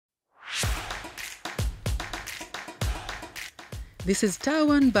This is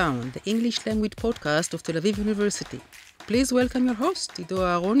Unbound, the English language podcast of Tel Aviv University. Please welcome your host,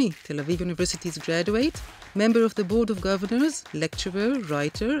 Aharoni, Tel Aviv University's graduate, member of the Board of Governors, lecturer,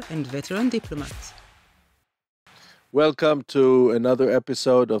 writer, and veteran diplomat. Welcome to another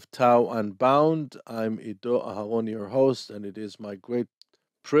episode of Tau Unbound. I'm Aharoni, your host, and it is my great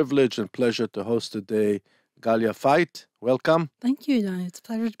privilege and pleasure to host today Galia Feit. Welcome. Thank you, Don. It's a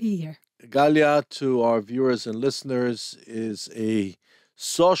pleasure to be here. Galia, to our viewers and listeners, is a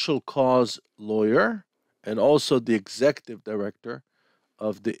social cause lawyer and also the executive director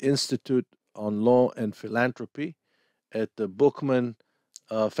of the Institute on Law and Philanthropy at the Bookman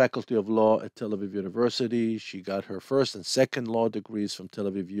Faculty of Law at Tel Aviv University. She got her first and second law degrees from Tel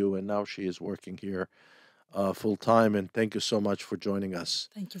Aviv U, and now she is working here full time. And thank you so much for joining us.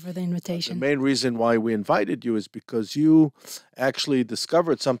 Thank you for the invitation. The main reason why we invited you is because you actually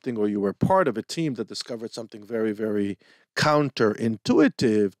discovered something, or you were part of a team that discovered something very, very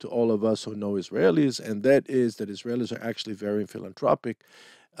counterintuitive to all of us who know Israelis, and that is that Israelis are actually very philanthropic,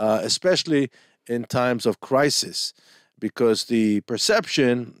 especially in times of crisis, because the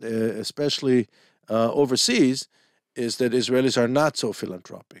perception, especially overseas, is that Israelis are not so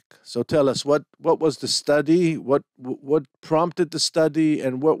philanthropic. So tell us, what was the study, what prompted the study,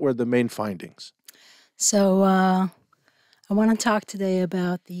 and what were the main findings? So I want to talk today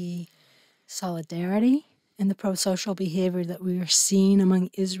about the solidarity and the pro-social behavior that we are seeing among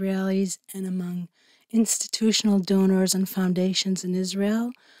Israelis and among institutional donors and foundations in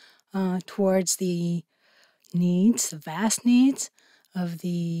Israel towards the needs, the vast needs of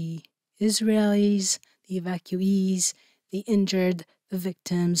the Israelis, the evacuees, the injured, the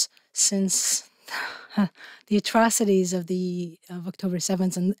victims, since the atrocities of October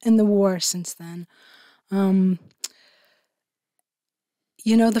 7th and the war since then. The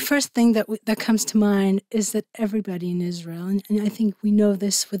first thing that comes to mind is that everybody in Israel, and I think we know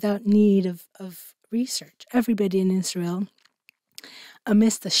this without need of research, everybody in Israel,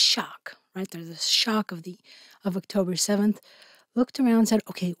 amidst the shock, right? There's a shock of October 7th, looked around and said,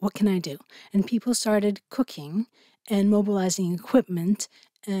 okay, what can I do? And people started cooking and mobilizing equipment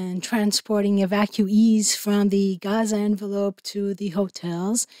and transporting evacuees from the Gaza envelope to the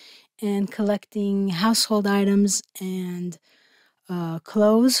hotels and collecting household items and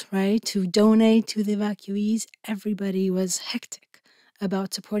clothes, right, to donate to the evacuees. Everybody was hectic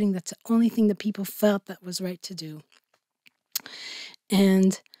about supporting. That's the only thing that people felt that was right to do.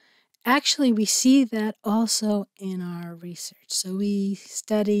 And actually, we see that also in our research. So we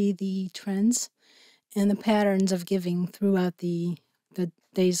study the trends and the patterns of giving throughout the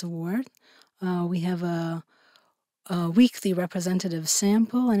days of war. We have a weekly representative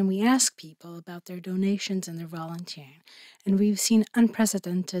sample, and we ask people about their donations and their volunteering. And we've seen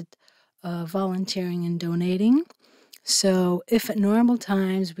unprecedented volunteering and donating. So if at normal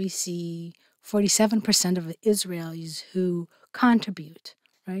times we see 47% of Israelis who contribute,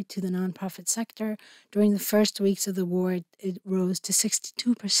 right, to the nonprofit sector, during the first weeks of the war, it rose to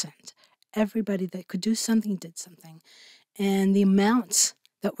 62%. Everybody that could do something did something. And the amounts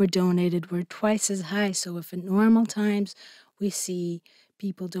that were donated were twice as high. So if at normal times we see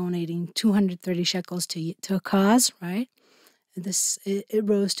people donating 230 shekels to a cause, right? It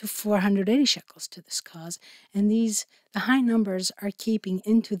rose to 480 shekels to this cause. And the high numbers are keeping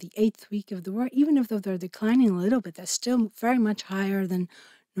into the 8th week of the war. Even if they're declining a little bit, that's still very much higher than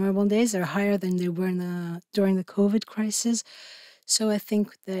normal days. They're higher than they were during the COVID crisis. So I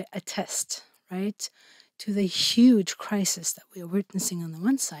think they attest, right, to the huge crisis that we are witnessing on the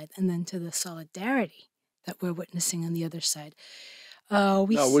one side, and then to the solidarity that we're witnessing on the other side. Now,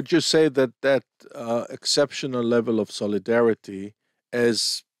 would you say that exceptional level of solidarity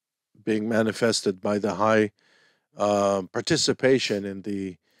is being manifested by the high participation in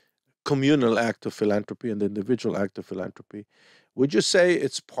the communal act of philanthropy and the individual act of philanthropy, would you say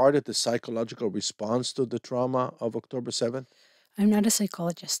it's part of the psychological response to the trauma of October 7th? I'm not a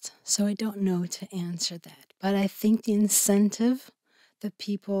psychologist, so I don't know to answer that. But I think the incentive that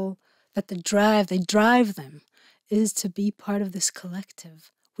they drive them, is to be part of this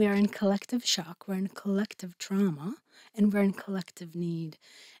collective. We are in collective shock, we're in collective trauma, and we're in collective need.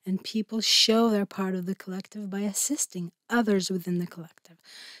 And people show they're part of the collective by assisting others within the collective.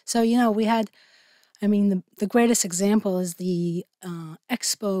 So, we had, the greatest example is the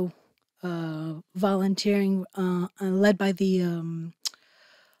Expo volunteering led by the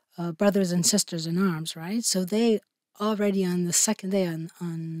Brothers and Sisters in Arms, right? So they already on the second day,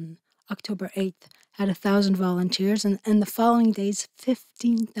 on October 8th, had 1,000 volunteers, and the following days,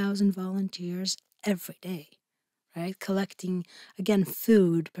 15,000 volunteers every day, right? Collecting, again,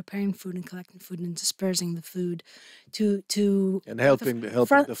 food, preparing food and collecting food and dispersing the food to And helping the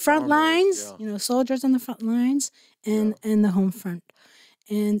front farmers. lines, Yeah. soldiers on the front lines Yeah. and the home front.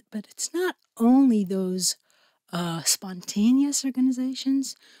 But it's not only those spontaneous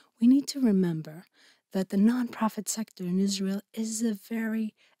organizations. We need to remember that the nonprofit sector in Israel is a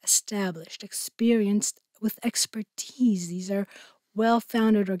very established, experienced, with expertise. These are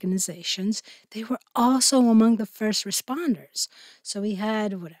well-founded organizations. They were also among the first responders. So we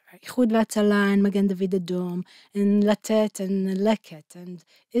had whatever, Ichud V'Hatzalah and Magen David Adom and Latet and Leket and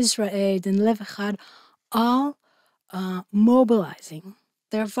Israel and Lev Echad, all mobilizing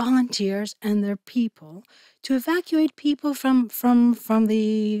their volunteers and their people to evacuate people from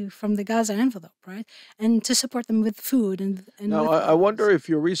the Gaza envelope, right, and to support them with food and Now, with I wonder clothes. if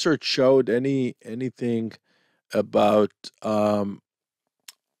your research showed anything about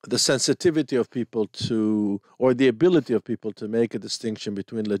the sensitivity of people to, or the ability of people to make a distinction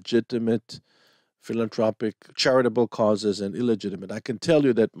between legitimate philanthropic charitable causes and illegitimate. I can tell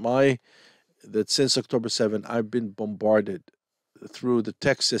you that since October 7th, I've been bombarded through the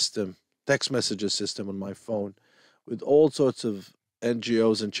text messages system on my phone with all sorts of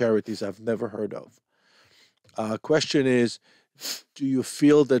NGOs and charities I've never heard of. Question is, do you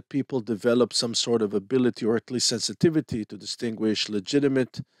feel that people develop some sort of ability or at least sensitivity to distinguish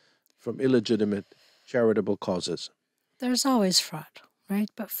legitimate from illegitimate charitable causes? There's always fraud, right?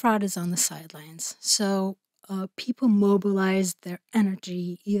 But fraud is on the sidelines. So people mobilize their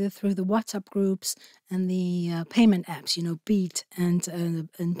energy either through the WhatsApp groups and the payment apps, Beat and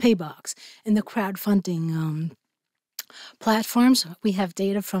Paybox, and the crowdfunding platforms. We have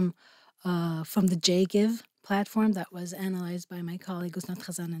data from the JGive platform that was analyzed by my colleague Usnat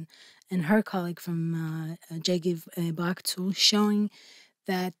Khazan and her colleague from JGive Baktu, showing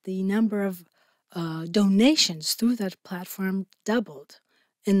that the number of donations through that platform doubled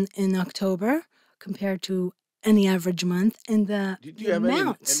in October compared to any average month, and Do the you have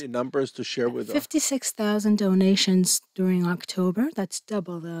amounts. any numbers to share with us? 56,000 donations during October. That's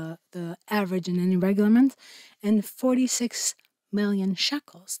double the average in any regular month, and 46 million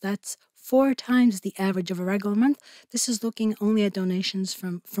shekels. That's 4 times the average of a regular month. This is looking only at donations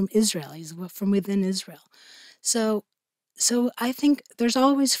from Israelis, from within Israel. So I think there's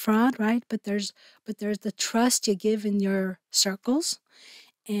always fraud, right? But there's the trust you give in your circles.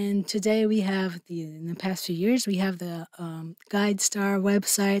 And today we have in the past few years, we have the GuideStar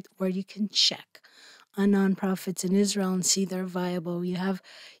website where you can check on nonprofits in Israel and see they're viable. You have,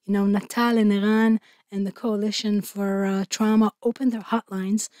 Natal in Iran and the Coalition for Trauma opened their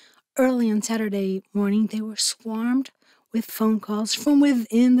hotlines early on Saturday morning. They were swarmed with phone calls from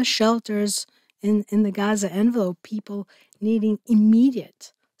within the shelters in the Gaza envelope, people needing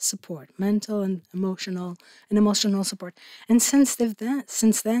immediate support, mental and emotional support. And since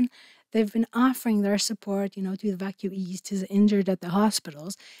then, they've been offering their support, to the evacuees, to the injured at the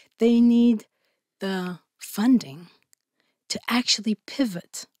hospitals. They need the funding to actually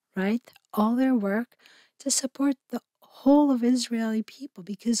pivot, right, all their work to support the whole of Israeli people,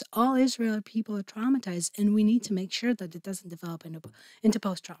 because all Israeli people are traumatized, and we need to make sure that it doesn't develop into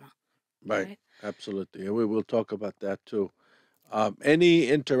post-trauma. Right, Right. absolutely. And we will talk about that too. Any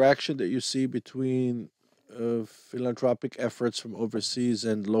interaction that you see between philanthropic efforts from overseas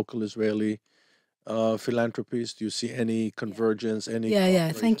and local Israeli philanthropies? Do you see any convergence, any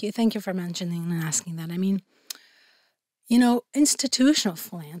Yeah. cooperation? Thank you for mentioning and asking that. I mean, institutional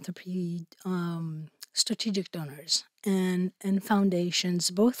philanthropy, strategic donors, and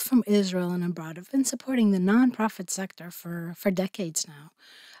foundations, both from Israel and abroad, have been supporting the nonprofit sector for decades now,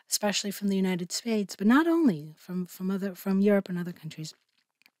 especially from the United States, but not only from Europe and other countries.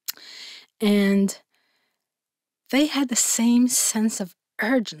 And they had the same sense of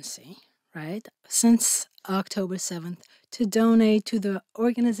urgency, right, since October 7th, to donate to the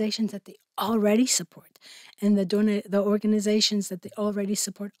organizations that they already support. And the organizations that they already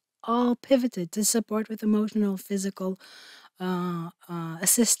support all pivoted to support with emotional, physical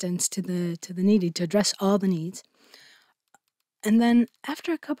assistance to the needy, to address all the needs. And then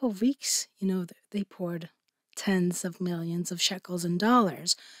after a couple of weeks, they poured tens of millions of shekels and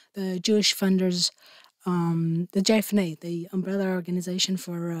dollars. The Jewish funders, the JFNA, the umbrella organization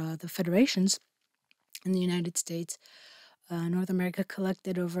for the federations in the United States, North America,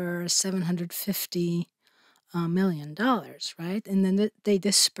 collected over $750 million, right? And then they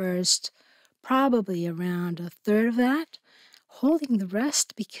dispersed probably around a third of that, holding the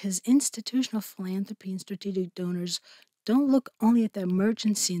rest because institutional philanthropy and strategic donors don't look only at the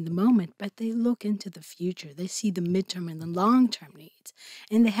emergency in the moment, but they look into the future. They see the midterm and the long-term needs,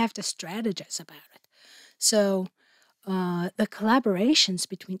 and they have to strategize about it. So the collaborations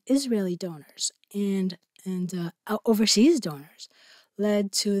between Israeli donors and overseas donors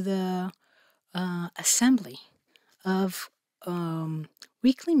led to the assembly of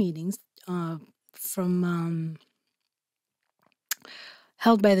weekly meetings from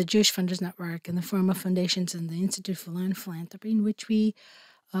held by the Jewish Funders Network and the Forum of Foundations and the Institute for Philanthropy, in which we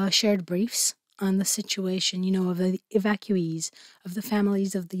shared briefs on the situation, of the evacuees, of the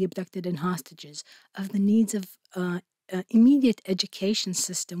families of the abducted and hostages, of the needs of immediate education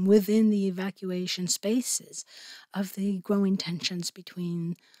system within the evacuation spaces, of the growing tensions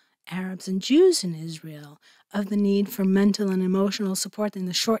between Arabs and Jews in Israel, of the need for mental and emotional support in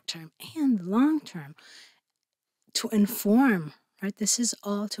the short term and the long term, to inform, right? This is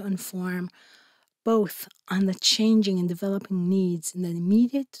all to inform both on the changing and developing needs in the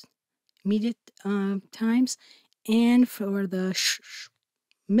immediate times and for the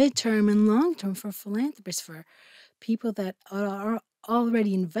midterm and long term for philanthropists, for people that are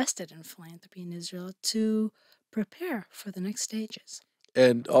already invested in philanthropy in Israel to prepare for the next stages.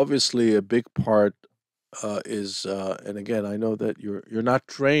 And obviously, a big part is, and again, I know that you're not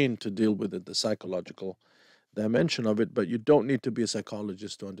trained to deal with it, the psychological dimension of it, but you don't need to be a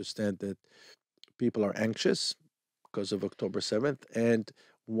psychologist to understand that people are anxious because of October 7th. And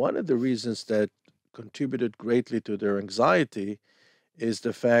one of the reasons that contributed greatly to their anxiety is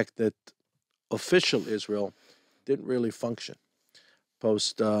the fact that official Israel didn't really function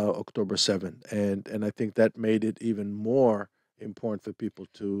post October 7th. And I think that made it even more important for people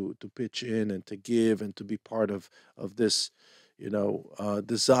to pitch in and to give and to be part of this,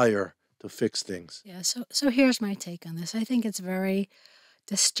 desire to fix things. Yeah, so here's my take on this. I think it's very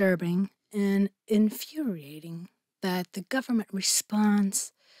disturbing and infuriating that the government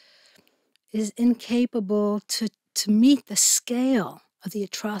response is incapable to meet the scale of the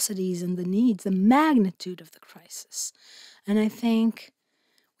atrocities and the needs, the magnitude of the crisis. And I think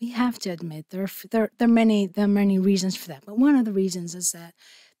we have to admit there are many reasons for that. But one of the reasons is that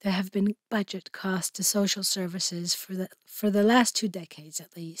there have been budget costs to social services for the last 2 decades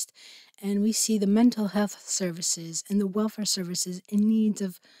at least, and we see the mental health services and the welfare services in needs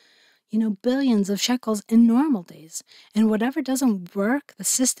of billions of shekels in normal days. And whatever doesn't work, the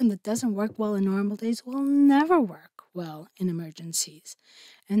system that doesn't work well in normal days will never work well in emergencies.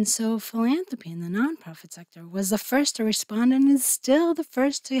 And so philanthropy in the nonprofit sector was the first to respond and is still the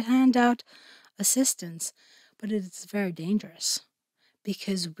first to hand out assistance. But it is very dangerous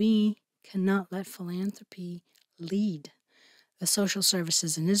because we cannot let philanthropy lead the social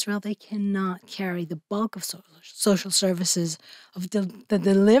services in Israel. They cannot carry the bulk of social services, of the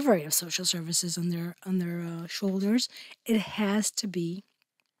delivery of social services on their shoulders. It has to be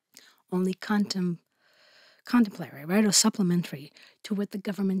only contemporary, right, or supplementary to what the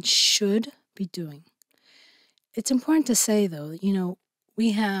government should be doing. It's important to say, though,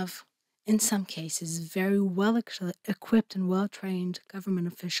 we have, in some cases, very well equipped and well-trained government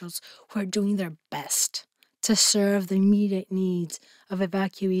officials who are doing their best to serve the immediate needs of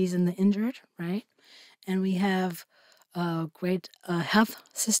evacuees and the injured, right? And we have a great health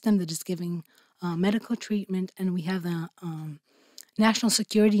system that is giving medical treatment, and we have the National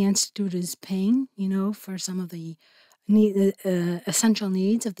Security Institute is paying, for some of the essential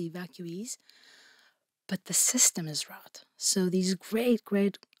needs of the evacuees. But the system is rot. So these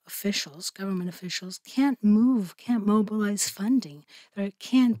great officials, government officials, can't mobilize funding. They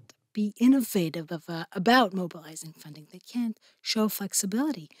can't be innovative about mobilizing funding. They can't show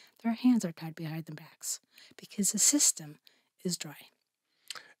flexibility. Their hands are tied behind their backs because the system is dry.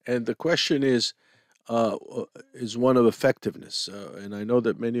 And the question is one of effectiveness. And I know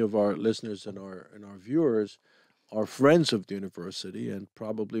that many of our listeners and our viewers are friends of the university, and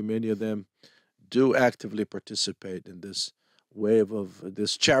probably many of them do actively participate in this wave of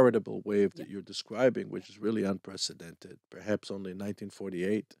this charitable wave that you're describing, which is really unprecedented. Perhaps only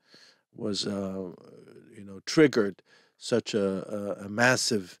 1948 was, triggered such a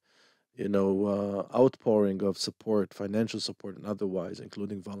massive, outpouring of support, financial support and otherwise,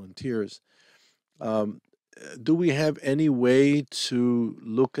 including volunteers. Um, do we have any way to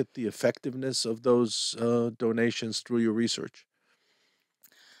look at the effectiveness of those donations through your research?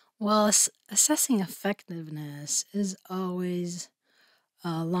 Well, assessing effectiveness is always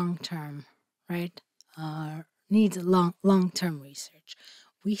long term, right? Needs a long term research.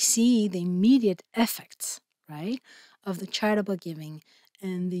 We see the immediate effects, right, of the charitable giving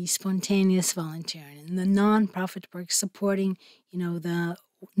and the spontaneous volunteering and the nonprofit work supporting, the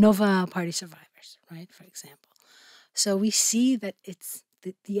Nova Party survivors, right, for example. So we see that it's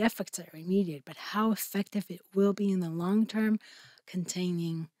the effects are immediate, but how effective it will be in the long term,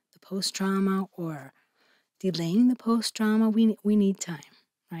 containing the post trauma or delaying the post-trauma. We need time,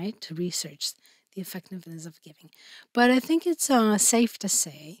 right, to research the effectiveness of giving. But I think it's safe to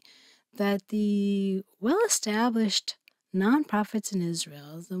say that the well-established nonprofits in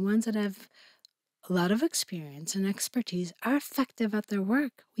Israel, the ones that have a lot of experience and expertise, are effective at their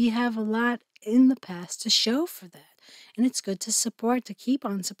work. We have a lot in the past to show for that. And it's good to keep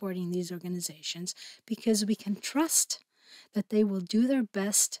on supporting these organizations because we can trust that they will do their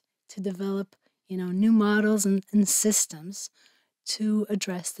best to develop, new models and systems to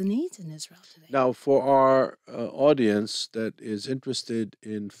address the needs in Israel today. Now, for our audience that is interested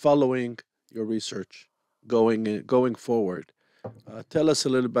in following your research going forward, tell us a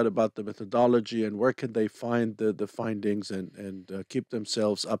little bit about the methodology and where can they find the findings and keep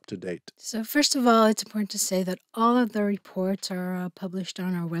themselves up to date. So, first of all, it's important to say that all of the reports are published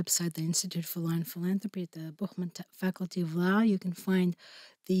on our website, the Institute for Law and Philanthropy at the Buchman Faculty of Law. You can find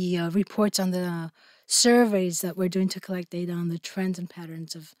the reports on the surveys that we're doing to collect data on the trends and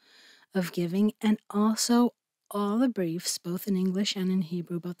patterns of giving, and also all the briefs, both in English and in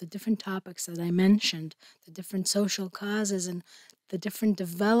Hebrew, about the different topics that I mentioned, the different social causes and the different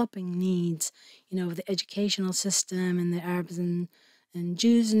developing needs, of the educational system and the Arabs and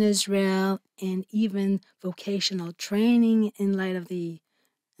Jews in Israel, and even vocational training in light of in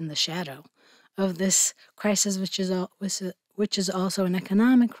the shadow of this crisis, which is also an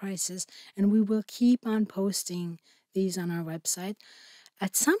economic crisis. And we will keep on posting these on our website.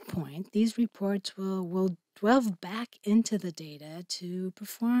 At some point, these reports will delve back into the data to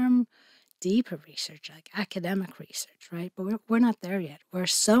perform deeper research, like academic research, right? But we're not there yet. We're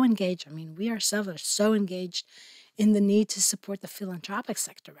so engaged. I mean, we ourselves are so engaged in the need to support the philanthropic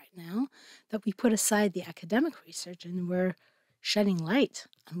sector right now that we put aside the academic research and we're shedding light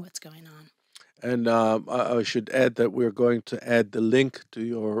on what's going on. And I should add that we're going to add the link to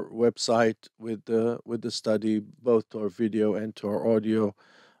your website with the study, both to our video and to our audio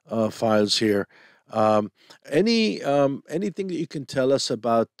files here. Um, anything that you can tell us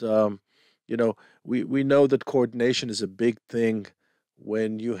about? We know that coordination is a big thing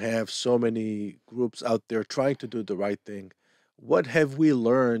when you have so many groups out there trying to do the right thing. What have we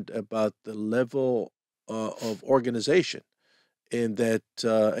learned about the level of organization in that,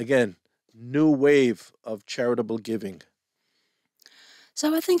 again, new wave of charitable giving?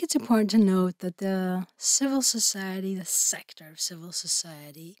 So I think it's important to note that the civil society, the sector of civil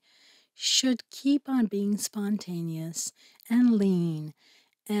society, should keep on being spontaneous and lean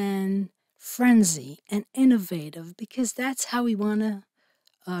and frenzy and innovative because that's how we want to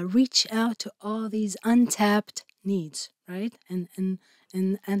reach out to all these untapped needs, right? And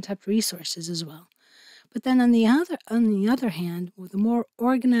untapped resources as well. But then on the other hand, with the more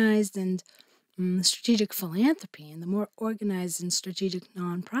organized and strategic philanthropy and the more organized and strategic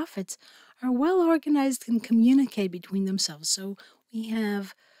nonprofits are well organized and communicate between themselves. So we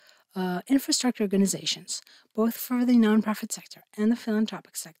have infrastructure organizations, both for the nonprofit sector and the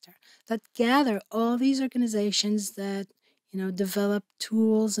philanthropic sector, that gather all these organizations that develop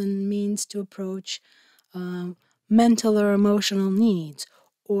tools and means to approach um, mental or emotional needs,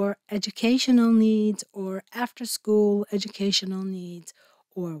 or educational needs, or after-school educational needs,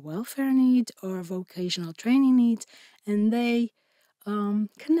 or welfare needs, or vocational training needs, and they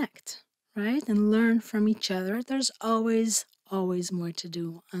connect, right, and learn from each other. There's always more to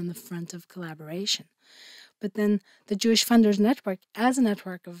do on the front of collaboration. But then the Jewish Funders Network as a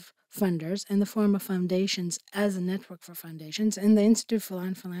network of funders and the form of foundations as a network for foundations, and the Institute for Law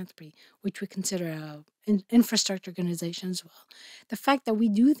and Philanthropy, which we consider an infrastructure organization as well. The fact that we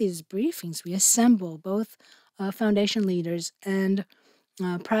do these briefings, we assemble both foundation leaders and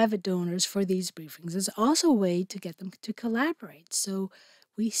private donors for these briefings, is also a way to get them to collaborate. So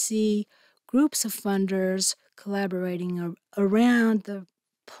we see groups of funders collaborating around the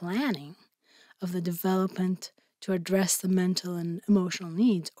planning of the development to address the mental and emotional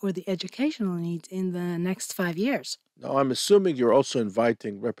needs or the educational needs in the next 5 years. Now, I'm assuming you're also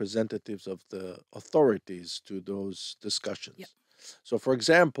inviting representatives of the authorities to those Yep. discussions. So, for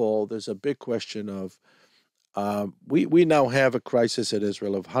example, there's a big question of we now have a crisis in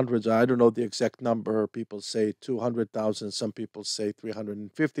Israel of hundreds. I don't know the exact number. People say 200,000. Some people say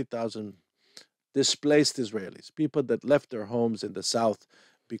 350,000 displaced Israelis, people that left their homes in the south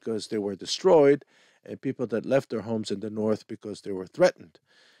because they were destroyed, and people that left their homes in the north because they were threatened.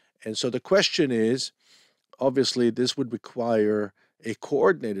 And so the question is, obviously, this would require a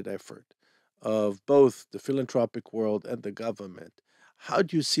coordinated effort of both the philanthropic world and the government. How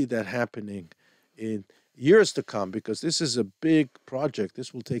do you see that happening in years to come? Because this is a big project.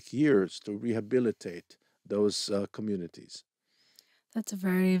 This will take years to rehabilitate those communities. That's a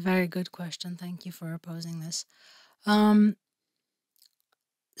very, very good question. Thank you for posing this. Um,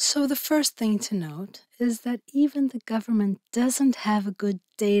 so the first thing to note is that even the government doesn't have a good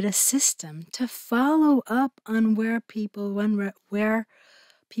data system to follow up on where people were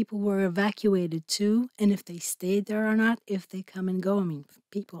evacuated to, and if they stayed there or not, if they come and go. I mean,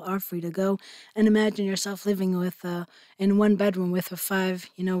 people are free to go. And imagine yourself living with in one bedroom with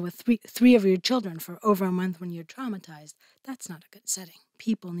with three of your children for over a month when you're traumatized. That's not a good setting.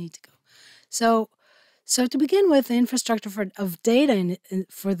 People need to go. So, so to begin with, the infrastructure of data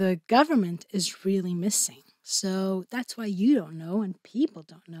for the government is really missing. So that's why you don't know and people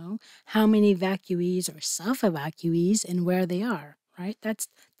don't know how many evacuees or self-evacuees and where they are, right? That's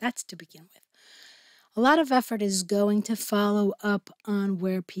to begin with. A lot of effort is going to follow up on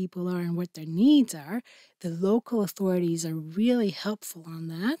where people are and what their needs are. The local authorities are really helpful on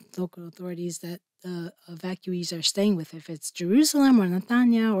that. Local authorities that evacuees are staying with, if it's Jerusalem or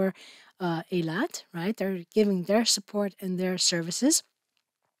Netanya or Eilat, right? They're giving their support and their services.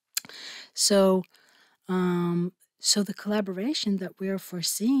 So, so the collaboration that we're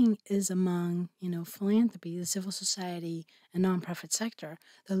foreseeing is among, philanthropy, the civil society and nonprofit sector,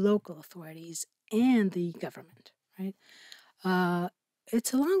 the local authorities, and the government, right?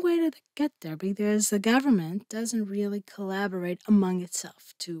 It's a long way to get there because the government doesn't really collaborate among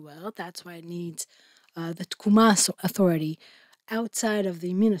itself too well. That's why it needs the Tkuma authority outside of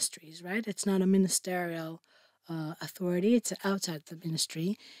the ministries, right? It's not a ministerial authority. It's outside the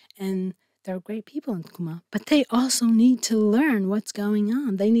ministry. And there are great people in Tkuma, but they also need to learn what's going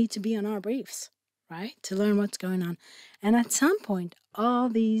on. They need to be on our briefs, right? To learn what's going on. And at some point, all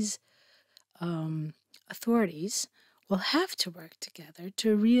these authorities will have to work together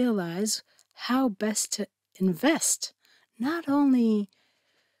to realize how best to invest, not only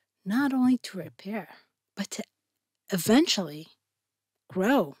to repair, but to eventually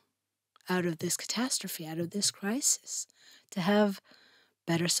grow out of this catastrophe, out of this crisis, to have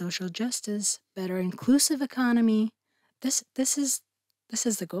better social justice, better inclusive economy. This is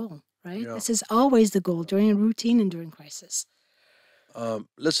the goal, right? Yeah. This is always the goal during routine and during crisis.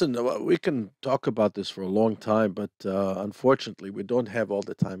 Listen, we can talk about this for a long time, but unfortunately, we don't have all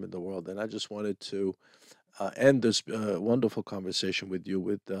the time in the world. And I just wanted to end this wonderful conversation with you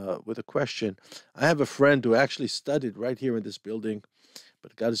with a question. I have a friend who actually studied right here in this building,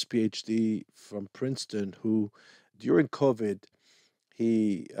 but got his PhD from Princeton. Who, during COVID,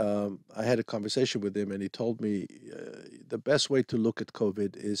 I had a conversation with him, and he told me the best way to look at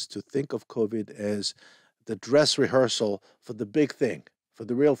COVID is to think of COVID as the dress rehearsal for the big thing, for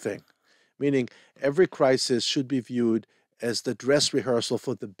the real thing. Meaning, every crisis should be viewed as the dress rehearsal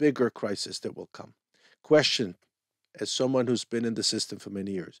for the bigger crisis that will come. Question, as someone who's been in the system for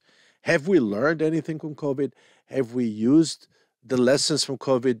many years, have we learned anything from COVID? Have we used the lessons from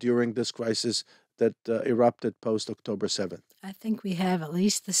COVID during this crisis that erupted post October 7th? I think we have, at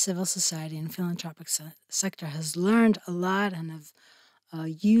least the civil society and philanthropic sector has learned a lot and have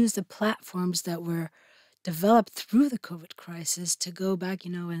used the platforms that were developed through the COVID crisis to go back,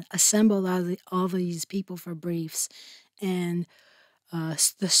 and assemble all these people for briefs and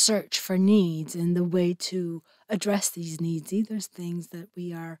the search for needs and the way to address these needs. These are things that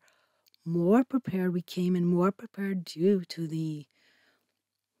we are more prepared. We came in more prepared due to the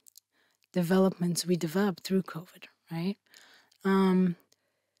developments we developed through COVID, right?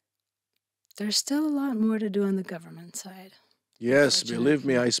 There's still a lot more to do on the government side. Yes, believe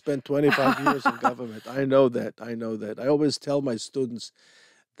me, I spent 25 years in government. I know that. I know that. I always tell my students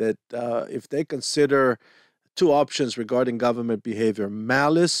that if they consider two options regarding government behavior,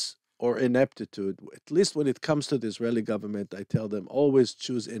 malice or ineptitude, at least when it comes to the Israeli government, I tell them always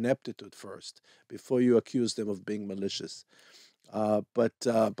choose ineptitude first before you accuse them of being malicious. But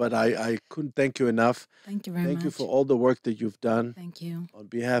I couldn't thank you enough. Thank you very much. Thank you for all the work that you've done. Thank you. On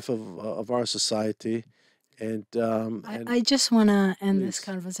behalf of our society. And I just want to end this please.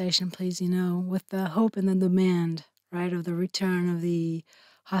 conversation, please, with the hope and the demand, right, of the return of the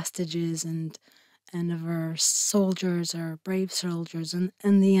hostages and of our soldiers, our brave soldiers, and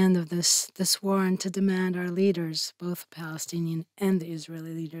the end of this war, and to demand our leaders, both Palestinian and the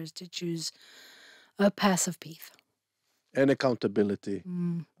Israeli leaders, to choose a path of peace. And accountability.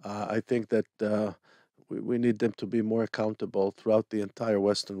 I think that we need them to be more accountable throughout the entire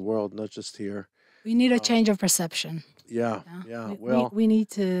Western world, not just here. We need a change of perception. Yeah. Well, we need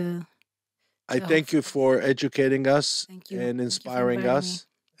to. I thank you for educating us Thank you. and Thank you for inspiring inviting us.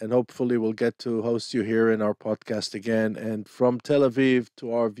 And hopefully we'll get to host you here in our podcast again. And from Tel Aviv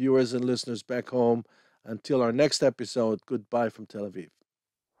to our viewers and listeners back home, until our next episode, goodbye from Tel Aviv.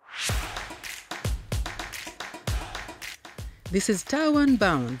 This is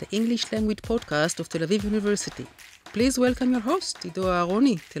Unbound, the English language podcast of Tel Aviv University. Please welcome your host,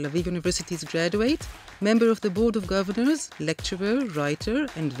 Aharoni, Tel Aviv University's graduate, member of the Board of Governors, lecturer, writer,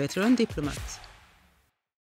 and veteran diplomat.